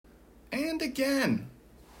And again,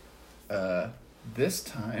 this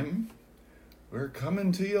time, we're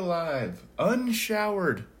coming to you live,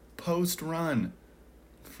 unshowered, post-run,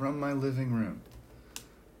 from my living room.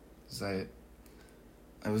 'Cause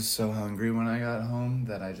I was so hungry when I got home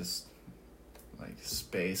that I just,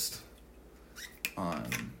 spaced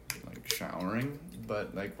on, showering.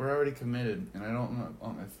 But, we're already committed, and I don't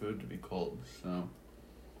want my food to be cold, so...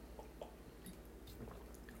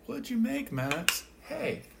 What'd you make, Max?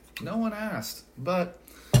 Hey, no one asked, but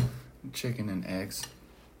chicken and eggs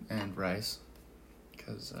and rice,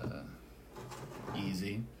 because,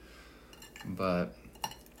 easy. But,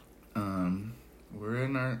 we're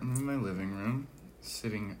in my living room,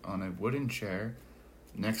 sitting on a wooden chair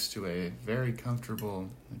next to a very comfortable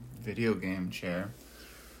video game chair,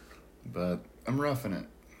 but I'm roughing it,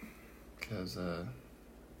 because, I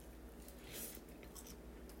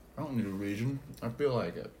don't need a reason. I feel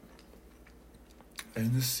like it.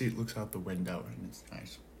 And this seat looks out the window, and it's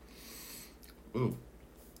nice. Ooh.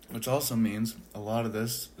 Which also means a lot of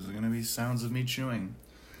this is going to be sounds of me chewing.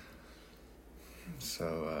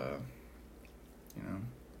 So,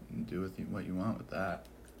 do with what you want with that.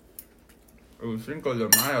 It was Cinco De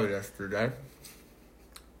Mayo yesterday,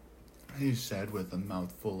 he said with a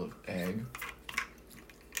mouthful of egg.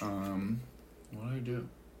 What did I do?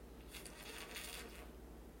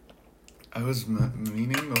 I was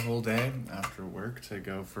meaning the whole day after work to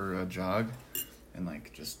go for a jog and,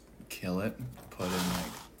 just kill it, put in,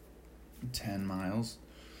 10 miles.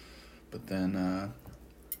 But then, it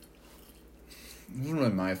wasn't really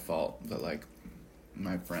my fault that,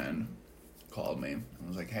 my friend called me and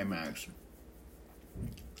was like, "Hey, Max,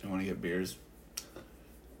 I want to get beers."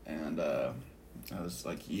 And, I was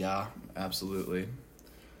like, "Yeah, absolutely."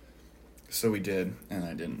 So we did, and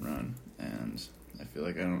I didn't run, and I feel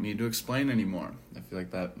like I don't need to explain anymore. I feel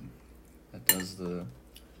like that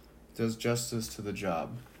does justice to the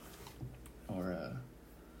job, or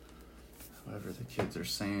whatever the kids are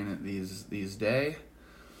saying it these days.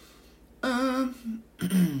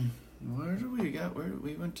 Where did we go?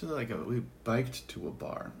 We went to we biked to a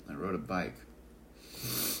bar. I rode a bike.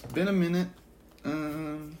 Been a minute.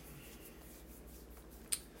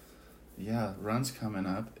 Yeah, run's coming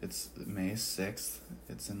up. It's May 6th.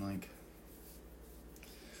 It's in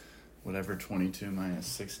whatever 22 minus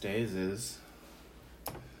 6 days is.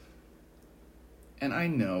 And I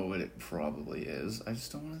know what it probably is. I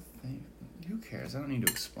just don't want to think. Who cares? I don't need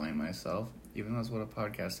to explain myself. Even though that's what a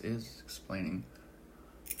podcast is, explaining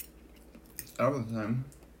everything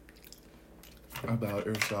about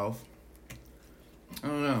yourself. I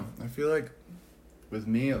don't know. I feel like, with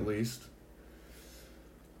me at least,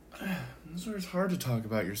 it's sort of hard to talk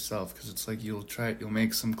about yourself, because it's you'll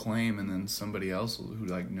make some claim, and then somebody else who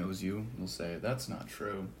knows you will say that's not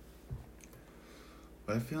true.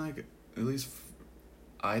 But I feel like, at least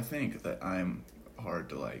I think that I'm hard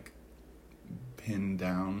to pin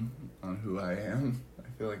down on who I am. I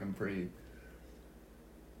feel like I'm pretty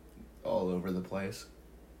all over the place,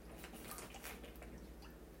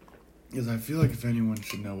 because I feel like if anyone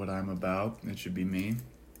should know what I'm about, it should be me.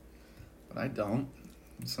 But I don't.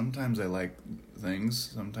 Sometimes I like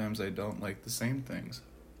things, sometimes I don't like the same things.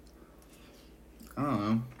 I don't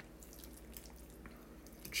know.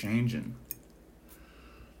 Changing.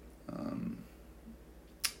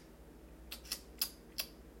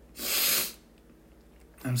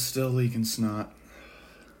 I'm still leaking snot.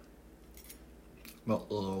 Well,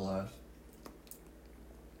 a little less.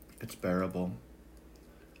 It's bearable.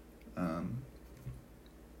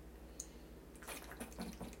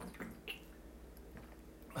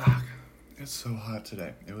 It's so hot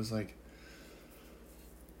today. It was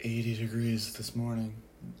 80 degrees this morning.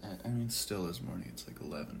 I mean, still this morning. It's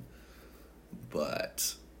 11.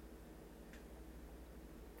 But,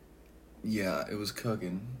 yeah, it was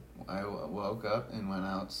cooking. I woke up and went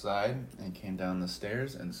outside and came down the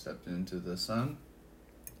stairs and stepped into the sun.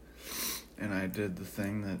 And I did the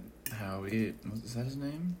thing that Howie, is that his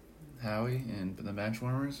name? Howie in the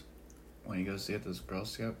Benchwarmers, when he goes to get those Girl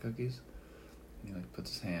Scout cookies. He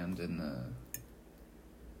puts his hand in the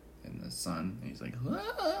sun, and he's like,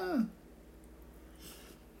 "Ah!"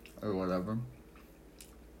 Or whatever.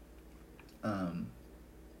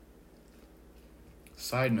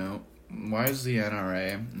 Side note, why is the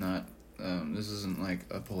NRA not, this isn't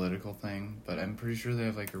a political thing, but I'm pretty sure they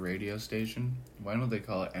have a radio station. Why don't they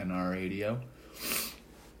call it NR Radio?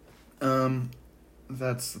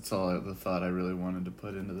 That's all the thought I really wanted to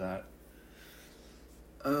put into that.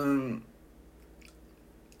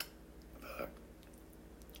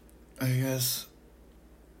 I guess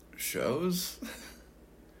shows?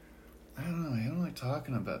 I don't know, I don't like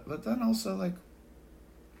talking about, but then also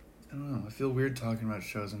I don't know. I feel weird talking about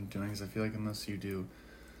shows I'm doing because I feel like unless you do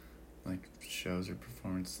like shows or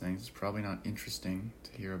performance things, it's probably not interesting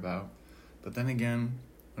to hear about. But then again,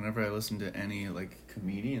 whenever I listen to any like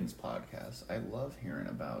comedians' podcasts, I love hearing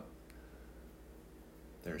about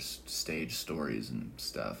their stage stories and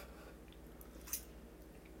stuff.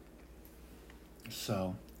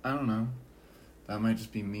 So, I don't know. That might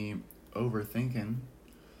just be me overthinking.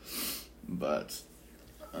 But,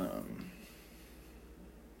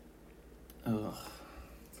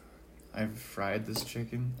 I've fried this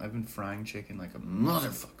chicken. I've been frying chicken like a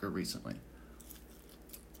motherfucker recently.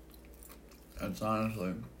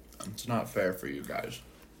 It's not fair for you guys.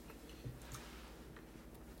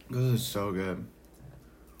 This is so good.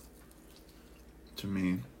 To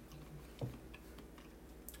me.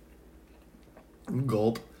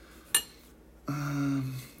 Gulp.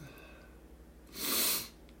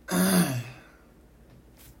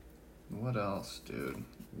 What else, dude?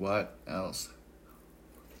 What else?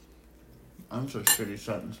 I'm so shitty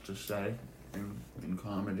sentence to say in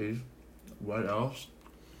comedies. What else?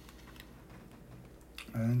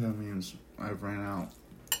 I think that means I've ran out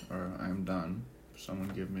or I'm done. Someone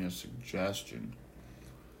give me a suggestion.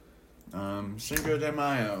 Cinco de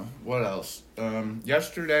Mayo. What else?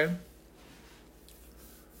 Yesterday,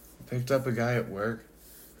 I picked up a guy at work,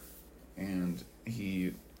 and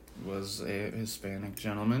he was a Hispanic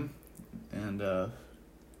gentleman, and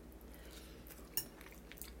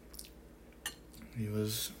he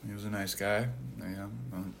was a nice guy. Yeah,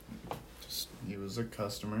 he was a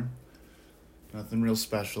customer. Nothing real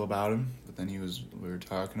special about him, but then we were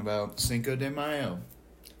talking about Cinco de Mayo,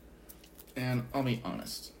 and I'll be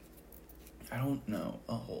honest. I don't know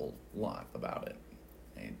a whole lot about it.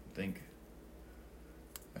 I think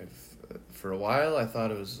for a while I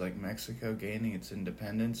thought it was like Mexico gaining its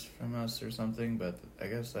independence from us or something, but I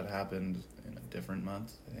guess that happened in a different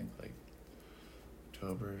month. I think like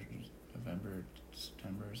October, November,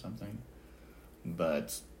 September or something.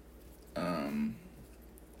 But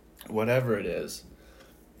whatever it is,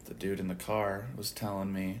 the dude in the car was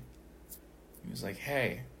telling me, he was like,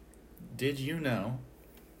 "Hey, did you know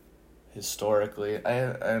historically,"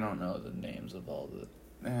 I don't know the names of all the...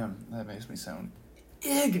 Damn, that makes me sound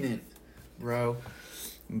ignorant, bro.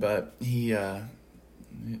 But he was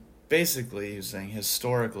saying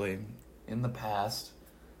historically, in the past,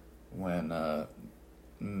 when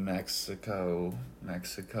Mexicans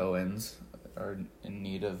are in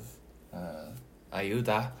need of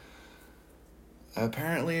ayuda,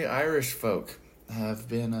 apparently Irish folk have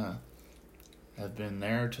been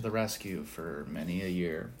there to the rescue for many a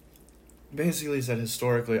year. Basically said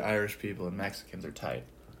historically Irish people and Mexicans are tight.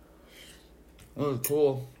 Oh,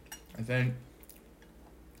 cool. I think.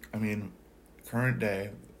 I mean, current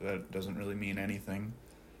day, that doesn't really mean anything.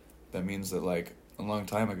 That means that, like, a long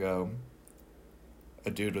time ago,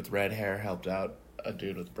 a dude with red hair helped out a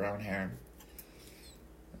dude with brown hair.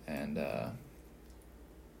 And,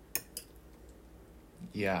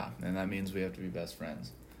 yeah, and that means we have to be best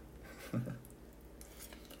friends.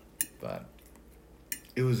 But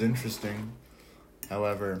it was interesting.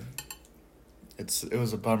 However, it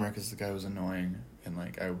was a bummer because the guy was annoying, and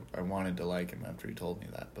like I wanted to like him after he told me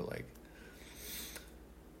that, but like,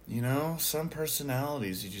 you know, some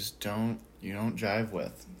personalities you don't jive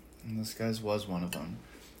with, and this guy's was one of them.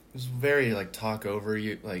 It was very like talk over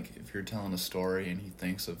you, like if you're telling a story and he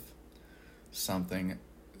thinks of something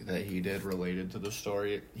that he did related to the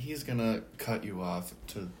story, he's gonna cut you off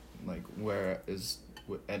to like where is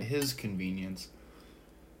at his convenience,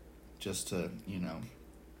 just to, you know,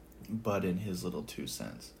 butt in his little 2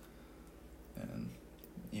 cents. And,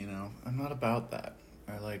 you know, I'm not about that.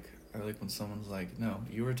 I like when someone's like, "No,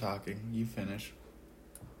 you were talking, you finish."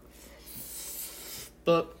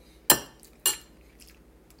 But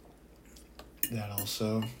that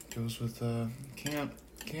also goes with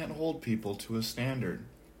can't hold people to a standard,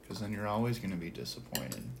 because then you're always going to be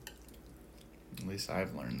disappointed. At least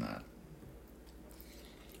I've learned that.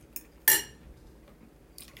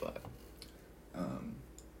 But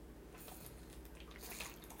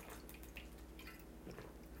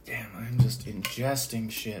damn, I'm just ingesting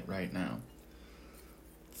shit right now.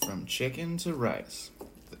 From chicken to rice.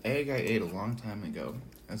 The egg I ate a long time ago,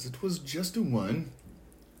 as it was just a one.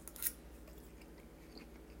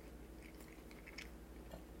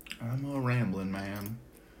 I'm a rambling man.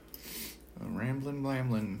 A rambling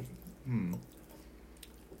blamblin'.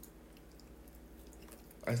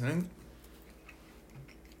 I think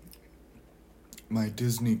my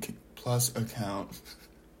Disney Plus account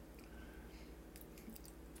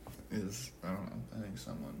is, I don't know, I think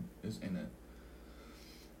someone is in it.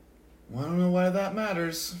 Well, I don't know why that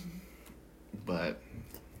matters, but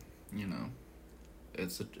you know,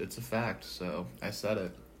 it's a fact, so I said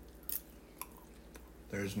it.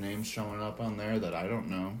 There's names showing up on there that I don't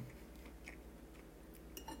know.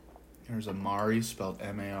 There's a Mari, spelled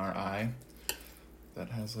M-A-R-I, that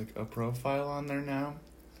has, like, a profile on there now.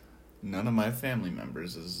 None of my family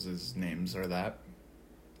members' his names are that.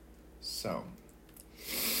 So,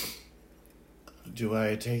 do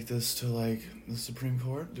I take this to, like, the Supreme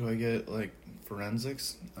Court? Do I get, like,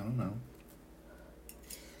 forensics? I don't know.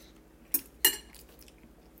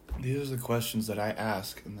 These are the questions that I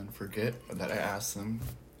ask and then forget that I asked them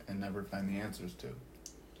and never find the answers to.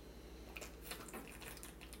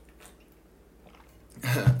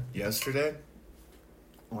 Yesterday,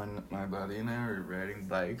 when my buddy and I were riding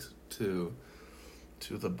bikes to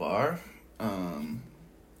the bar,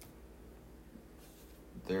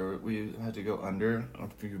 we had to go under a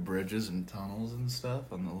few bridges and tunnels and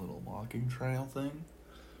stuff on the little walking trail thing.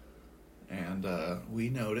 And we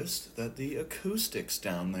noticed that the acoustics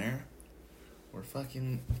down there were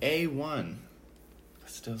fucking A1. I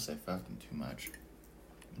still say fucking too much.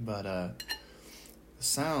 But the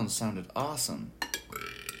sound sounded awesome.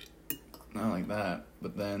 Not like that.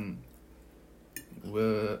 But then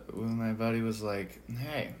when my buddy was like,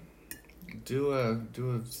 hey, do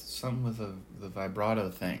something with the vibrato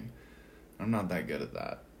thing. I'm not that good at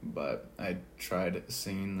that. But I tried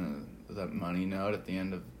singing that money note at the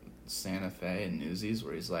end of Santa Fe and Newsies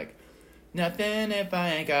where he's like, nothing if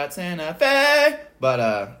I ain't got Santa Fe. But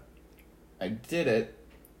I did it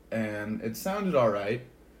and it sounded alright,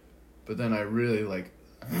 but then I really like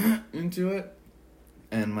into it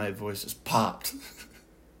and my voice just popped.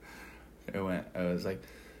 I was like,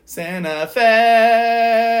 Santa Fe,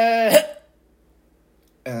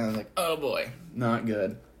 and I was like, oh boy, not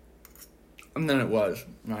good. And then it was.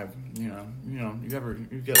 You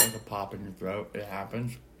get like a pop in your throat. It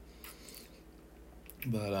happens.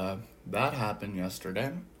 But that happened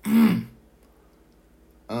yesterday.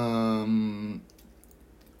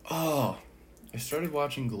 I started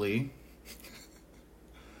watching Glee.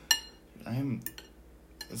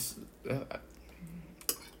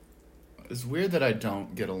 It's weird that I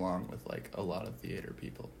don't get along with like a lot of theater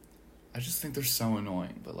people. I just think they're so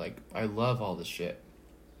annoying, but like I love all the shit.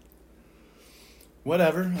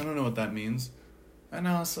 Whatever, I don't know what that means. And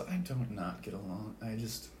also, I don't not get along.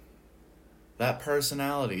 That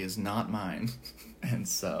personality is not mine. And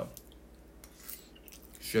so,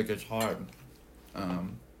 shit gets hard.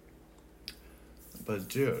 But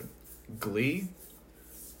dude, Glee,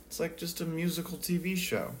 it's like just a musical TV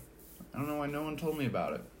show. I don't know why no one told me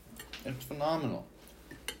about it. It's phenomenal.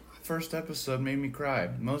 First episode made me cry,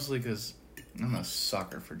 mostly because I'm a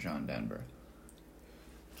sucker for John Denver.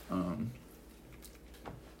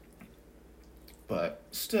 But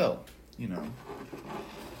still,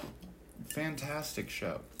 fantastic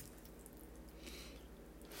show.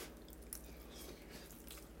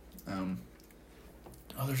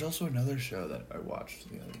 There's also another show that I watched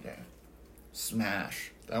the other day.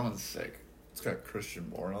 Smash. That one's sick. It's got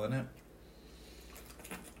Christian Borle in it.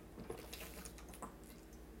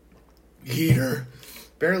 Heater.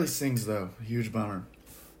 Barely sings though. Huge bummer.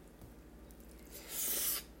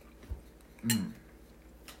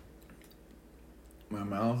 My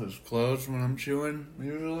mouth is closed when I'm chewing,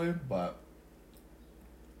 usually, but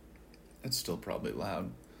it's still probably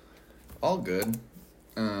loud. All good.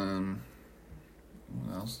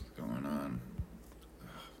 What else is going on?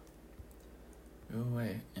 Go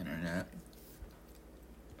away, internet.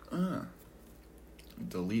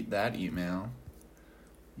 Delete that email.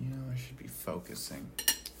 I should be focusing.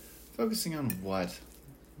 Focusing on what?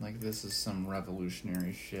 Like this is some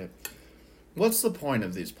revolutionary shit. What's the point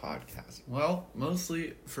of these podcasts? Well,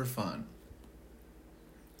 mostly for fun.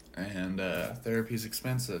 And therapy's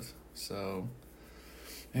expensive, so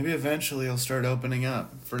maybe eventually I'll start opening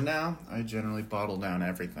up. For now, I generally bottle down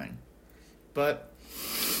everything. But,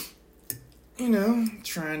 I'm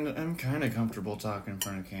kind of comfortable talking in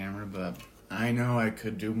front of camera, but I know I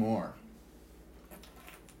could do more.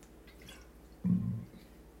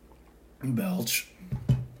 Belch.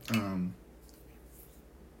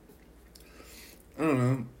 I don't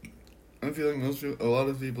know. I feel like a lot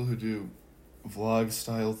of people who do vlog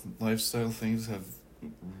style, lifestyle things have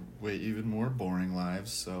way even more boring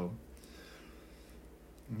lives, so,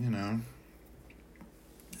 I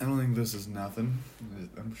don't think this is nothing.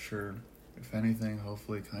 I'm sure, if anything,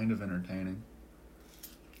 hopefully kind of entertaining.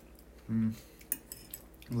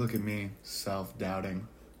 Look at me, self-doubting,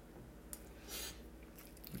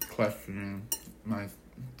 questioning my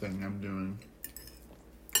thing I'm doing.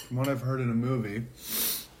 From what I've heard in a movie,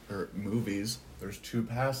 or movies, there's two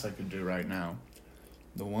paths I could do right now.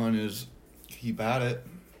 The one is keep at it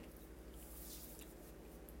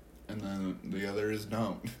and then the other is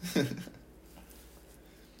don't.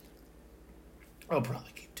 I'll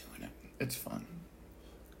probably keep doing it. It's fun.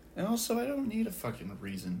 And also, I don't need a fucking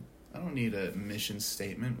reason. I don't need a mission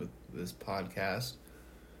statement with this podcast.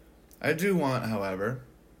 I do want, however,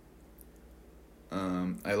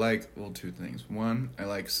 I like, well, two things. One, I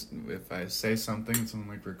like if I say something and someone,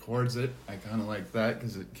 like, records it. I kind of like that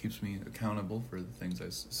because it keeps me accountable for the things I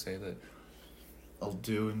say that I'll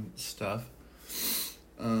do and stuff.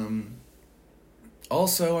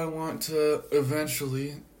 Also, I want to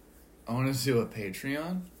eventually, I want to do a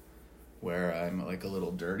Patreon where I'm, like, a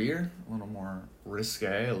little dirtier, a little more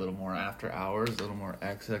risque, a little more after hours, a little more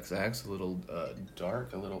XXX, a little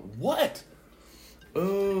dark, a little... What?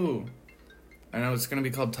 Oh, I know, it's going to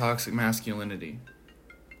be called Toxic Masculinity.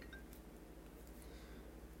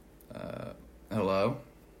 Hello?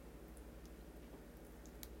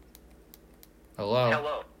 Hello?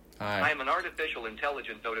 Hello. Hi. I am an artificial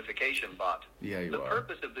intelligence notification bot. Yeah, you The are.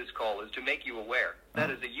 purpose of this call is to make you aware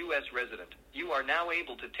that as a U.S. resident, you are now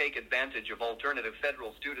able to take advantage of alternative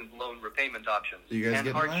federal student loan repayment options You guys and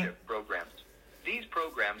getting hardship programs. These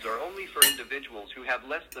programs are only for individuals who have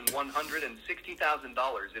less than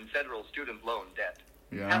 $160,000 in federal student loan debt.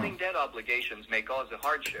 Yeah. Having debt obligations may cause a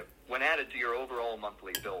hardship when added to your overall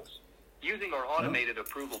monthly bills. Using our automated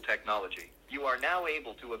approval technology, you are now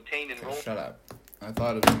able to obtain enrollment. Shut up. I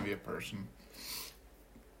thought it was going to be a person.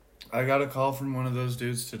 I got a call from one of those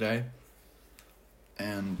dudes today,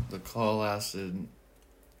 and the call lasted,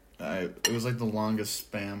 it was like the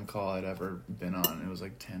longest spam call I'd ever been on. It was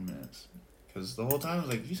like 10 minutes. Because the whole time I was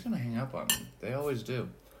like, he's going to hang up on me. They always do.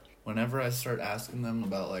 Whenever I start asking them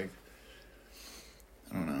about, like,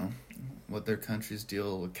 I don't know, what their country's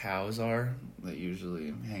deal with cows are, they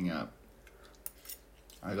usually hang up.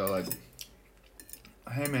 I go like,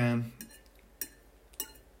 hey man,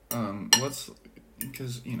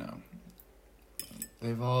 because, you know,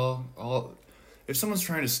 they've all, if someone's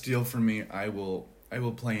trying to steal from me, I will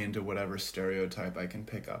play into whatever stereotype I can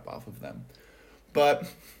pick up off of them.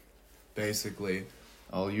 But, basically,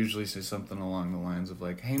 I'll usually say something along the lines of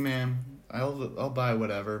like, hey man, I'll buy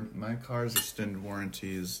whatever, my car's extended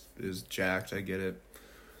warranty is jacked, I get it,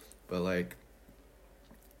 but like,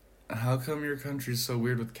 how come your country's so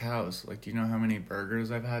weird with cows? Like, do you know how many burgers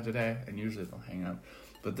I've had today? And usually they'll hang up.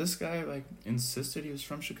 But this guy, like, insisted he was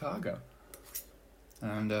from Chicago.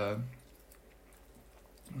 And, I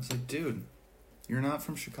was like, dude, you're not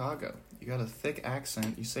from Chicago. You got a thick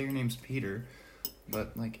accent. You say your name's Peter,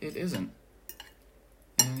 but, like, it isn't.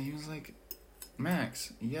 And he was like,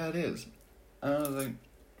 Max, yeah, it is. And I was like,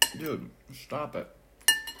 dude, stop it.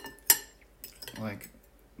 Like,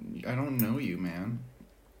 I don't know you, man.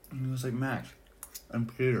 And he was like, Max, I'm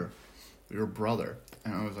Peter, your brother.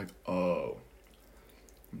 And I was like, oh.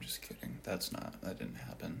 I'm just kidding. That didn't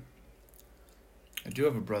happen. I do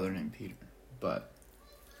have a brother named Peter, but...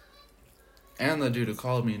 And the dude who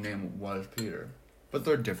called me name was Peter. But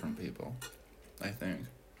they're different people, I think.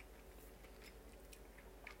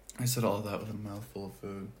 I said all of that with a mouthful of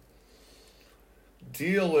food.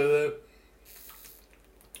 Deal with it.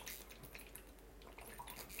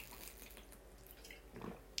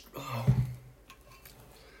 Oh.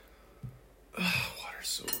 Water's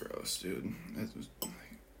so gross, dude. It was like,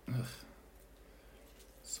 ugh.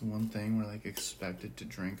 It's the one thing we're like expected to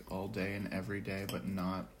drink all day and every day, but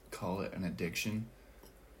not call it an addiction.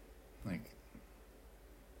 Like,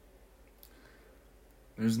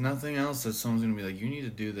 there's nothing else that someone's gonna be like, you need to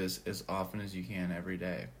do this as often as you can every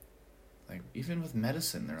day. Like, even with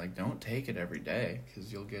medicine, they're like, don't take it every day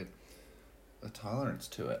because you'll get a tolerance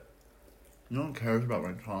to it. No one cares about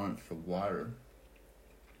my tolerance for water.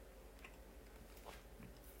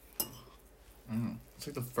 I don't know. It's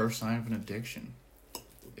like the first sign of an addiction.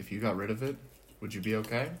 If you got rid of it, would you be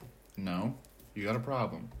okay? No. You got a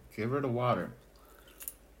problem. Get rid of water.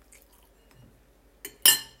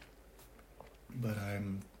 But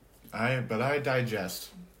I digest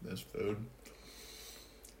this food.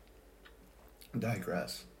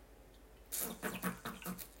 Digress.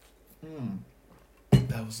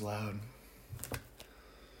 That was loud.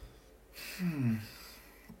 I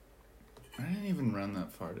didn't even run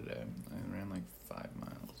that far today. I ran like 5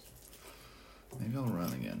 miles. Maybe I'll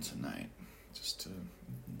run again tonight. Just to,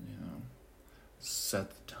 set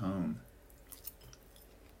the tone.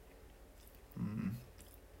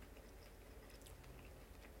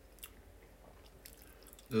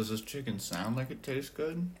 Does this chicken sound like it tastes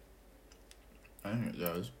good? I think it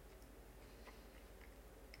does.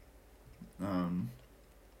 Damn,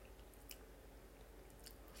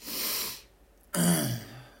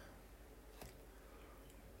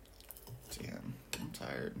 I'm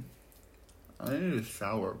tired. I need a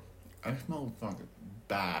shower. I smell fucking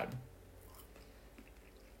bad.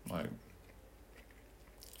 Like,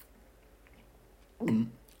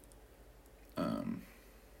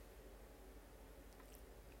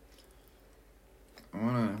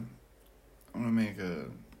 I wanna make a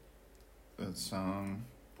song.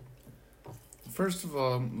 First of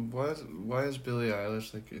all, why is Billie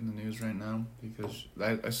Eilish like in the news right now? Because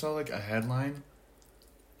I saw like a headline,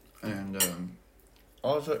 and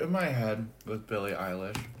also in my head with Billie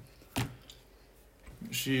Eilish,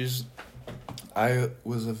 I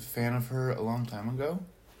was a fan of her a long time ago,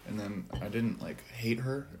 and then I didn't like hate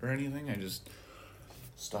her or anything. I just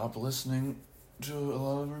stopped listening to a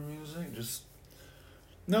lot of her music. Just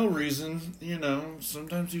no reason,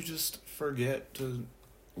 sometimes you just forget to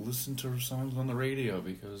listen to songs on the radio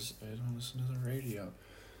because I don't listen to the radio.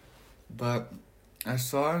 But I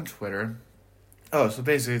saw on Twitter, so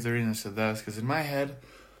basically the reason I said that is because in my head,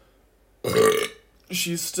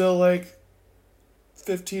 she's still like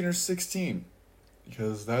 15 or 16.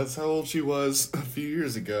 Because that's how old she was a few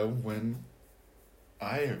years ago when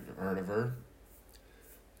I heard of her.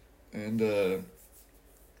 And, at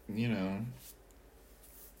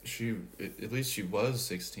least she was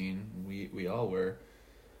 16. We all were.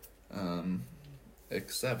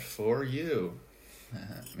 Except for you.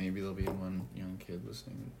 Maybe there'll be one young kid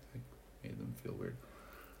listening that made them feel weird.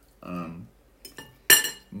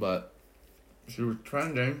 But she was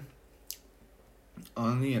trending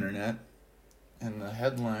on the internet, and the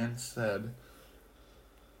headline said,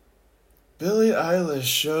 Billie Eilish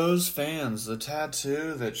shows fans the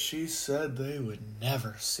tattoo that she said they would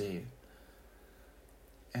never see.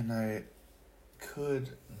 And I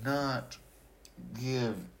could not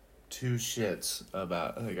give two shits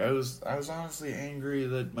about, I was honestly angry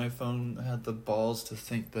that my phone had the balls to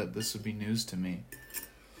think that this would be news to me.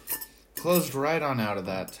 Closed right on out of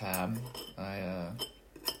that tab. I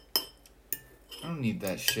don't need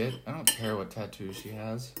that shit. I don't care what tattoo she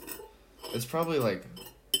has. It's probably like,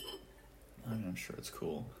 I'm sure it's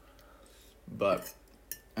cool, but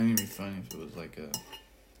I mean, it'd be funny if it was like a,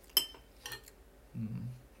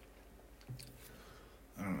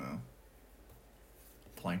 I don't know,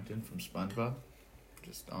 Plankton from SpongeBob,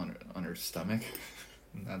 just on her stomach,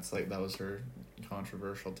 and that was her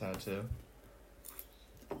controversial tattoo.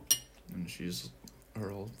 And she's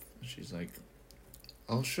like,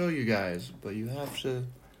 I'll show you guys, but you have to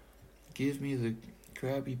give me the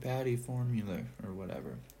Krabby Patty formula or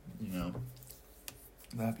whatever,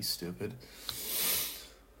 That'd be stupid.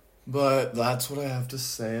 But that's what I have to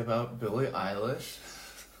say about Billie Eilish.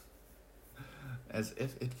 As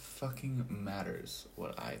if it fucking matters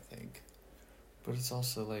what I think. But it's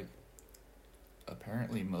also like,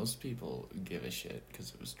 apparently most people give a shit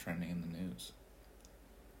because it was trending in the news.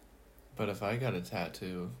 But if I got a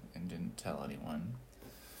tattoo and didn't tell anyone,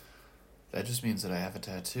 that just means that I have a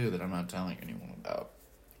tattoo that I'm not telling anyone about.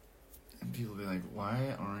 And people be like,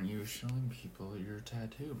 why aren't you showing people your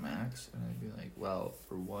tattoo, Max? And I'd be like, well,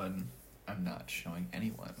 for one, I'm not showing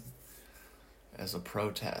anyone as a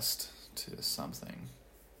protest to something.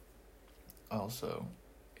 Also,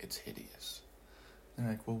 it's hideous. They're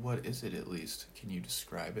like, well, what is it at least? Can you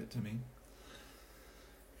describe it to me?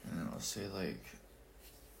 And then I'll say like,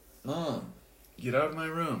 Mom, get out of my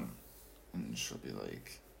room. And she'll be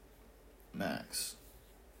like, Max,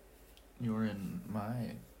 you're in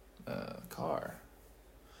my car.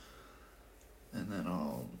 And then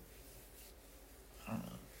I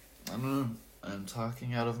don't know. I'm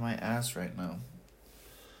talking out of my ass right now.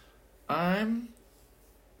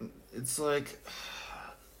 It's like,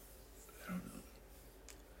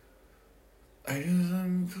 I don't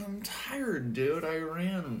know. I'm tired, dude. I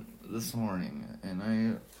ran this morning, and I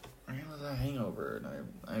ran with a hangover, and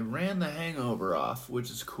I ran the hangover off,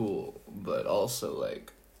 which is cool, but also,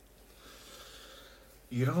 like,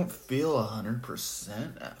 you don't feel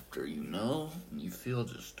 100% after, You feel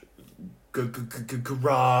just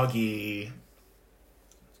groggy.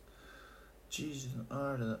 Jesus,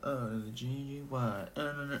 R to the O to the G-G-Y,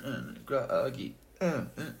 groggy.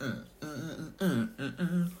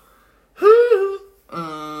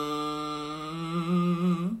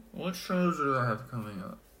 What shows do I have coming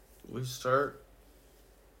up? We start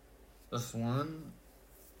this one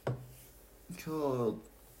called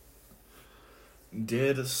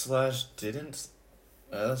Did/Didn't.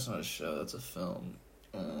 That's not a show, that's a film.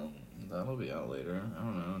 That'll be out later. I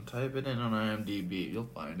don't know. Type it in on IMDb. You'll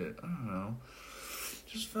find it. I don't know.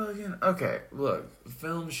 Just fucking... Okay, look.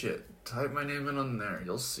 Film shit. Type my name in on there.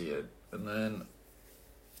 You'll see it. And then...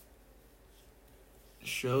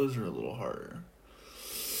 shows are a little harder.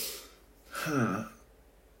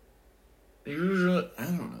 Usually... I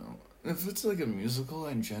don't know. If it's like a musical,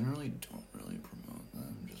 I generally don't really promote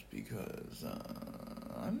them just because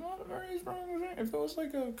I'm not a very strong fan. If it was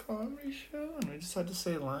like a comedy show and we just had to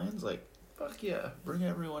say lines, like, fuck yeah, bring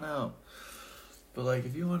everyone out. But like,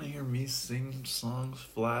 if you want to hear me sing songs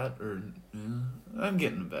flat, or I'm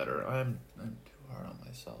getting better. I'm too hard on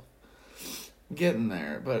myself. Getting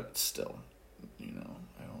there, but still,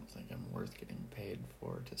 I don't think I'm worth getting paid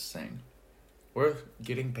for to sing. Worth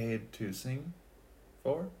getting paid to sing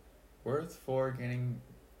for? Worth for getting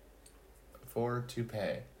for to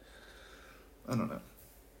pay. I don't know.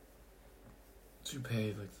 To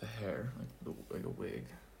pay like the hair, like a wig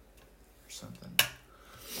or something.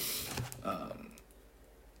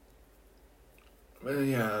 But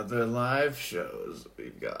yeah, the live shows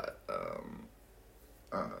we've got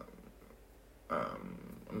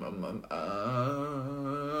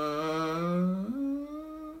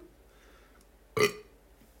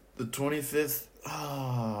the 25th.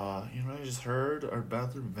 I just heard our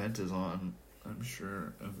bathroom vent is on. I'm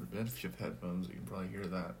sure if you have headphones, you can probably hear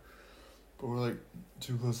that. But we're like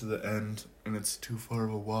too close to the end, and it's too far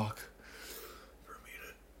of a walk for me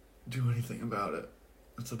to do anything about it.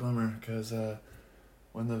 It's a bummer, because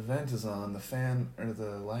when the vent is on, the fan or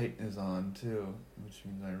the light is on too, which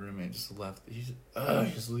means my roommate just left. He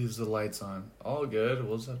just leaves the lights on. All good.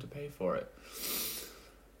 We'll just have to pay for it.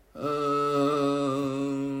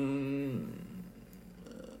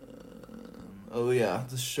 Oh yeah,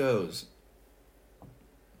 the shows.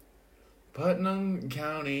 Putnam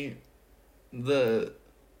County, the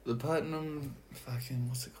Putnam fucking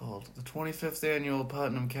what's it called? The 25th annual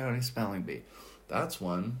Putnam County Spelling Bee. That's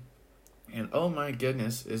one. And oh my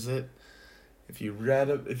goodness, is it? If you read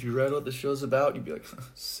what the show's about, you'd be like,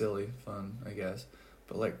 silly, fun, I guess.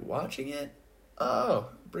 But like watching it,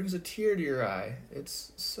 brings a tear to your eye.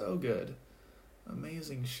 It's so good,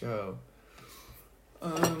 amazing show.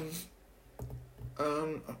 What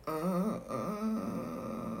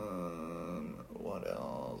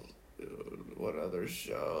else? Dude, what other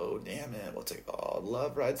show? Damn it, what's it called?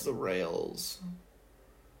 Love Rides the Rails.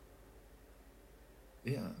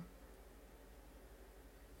 Yeah.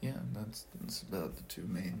 Yeah, that's about the two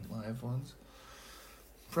main live ones.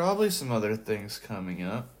 Probably some other things coming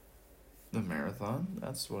up. The marathon,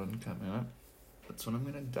 that's one coming up. That's when I'm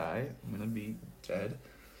gonna die. I'm gonna be dead.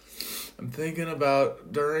 I'm thinking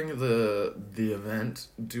about during the event,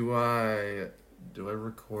 do I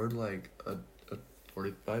record like a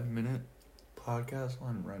 45-minute podcast while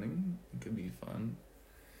I'm running? It could be fun.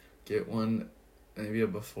 Get one, maybe a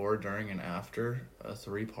before, during, and after, a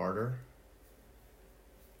 3-parter.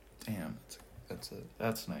 Damn, that's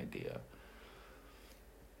an idea.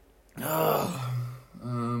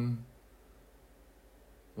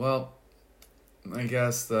 Well, I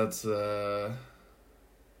guess that's I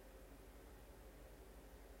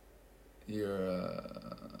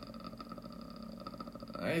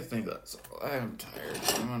think that's all. I'm tired.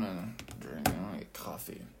 I'm gonna get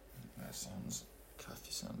coffee.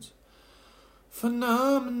 Coffee sounds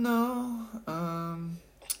phenomenal.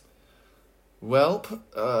 Welp,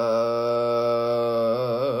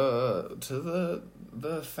 to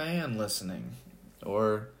the fan listening,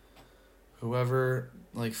 or whoever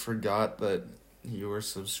forgot that you were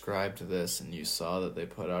subscribed to this and you saw that they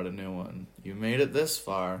put out a new one. You made it this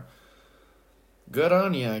far. Good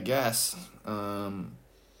on you, I guess. I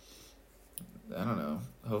don't know.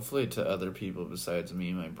 Hopefully to other people besides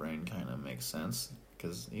me, my brain kind of makes sense,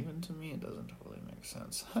 because even to me it doesn't totally make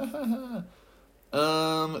sense.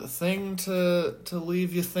 Thing to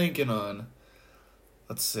leave you thinking on.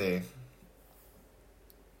 Let's see.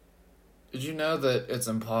 Did you know that it's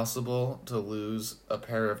impossible to lose a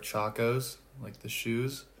pair of Chacos, like the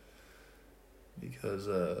shoes? Because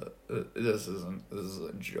this is a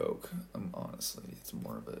joke. Honestly, it's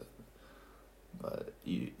more of it. But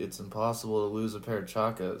it's impossible to lose a pair of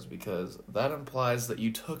Chacos because that implies that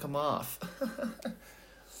you took them off.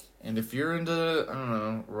 And if you're into, I don't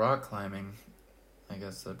know, rock climbing, I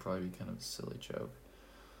guess that'd probably be kind of a silly joke.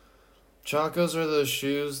 Chacos are those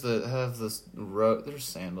shoes that have this they're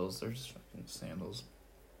sandals. They're just fucking sandals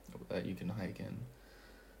that you can hike in.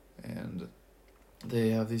 And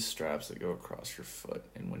they have these straps that go across your foot.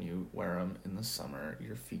 And when you wear them in the summer,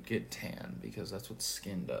 your feet get tan because that's what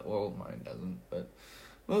skin does. Well, mine doesn't, but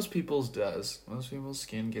most people's does. Most people's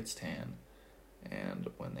skin gets tan. And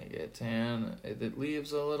when they get tan, it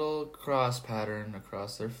leaves a little cross pattern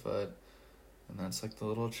across their foot. And that's like the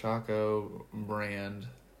little Chaco branding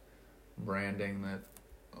that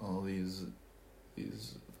all these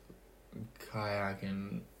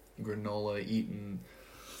kayaking, granola eating,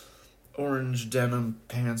 orange denim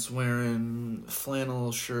pants wearing,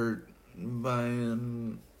 flannel shirt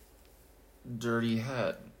buying, dirty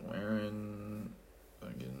hat, wearing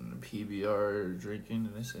fucking PBR, drinking.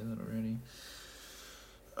 Did I say that already?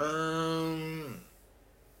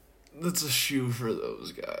 That's a shoe for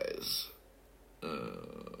those guys.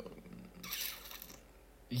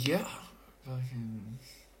 Yeah. Fucking.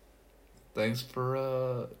 Thanks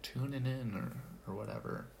for tuning in or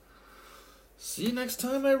whatever. See you next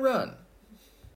time I run.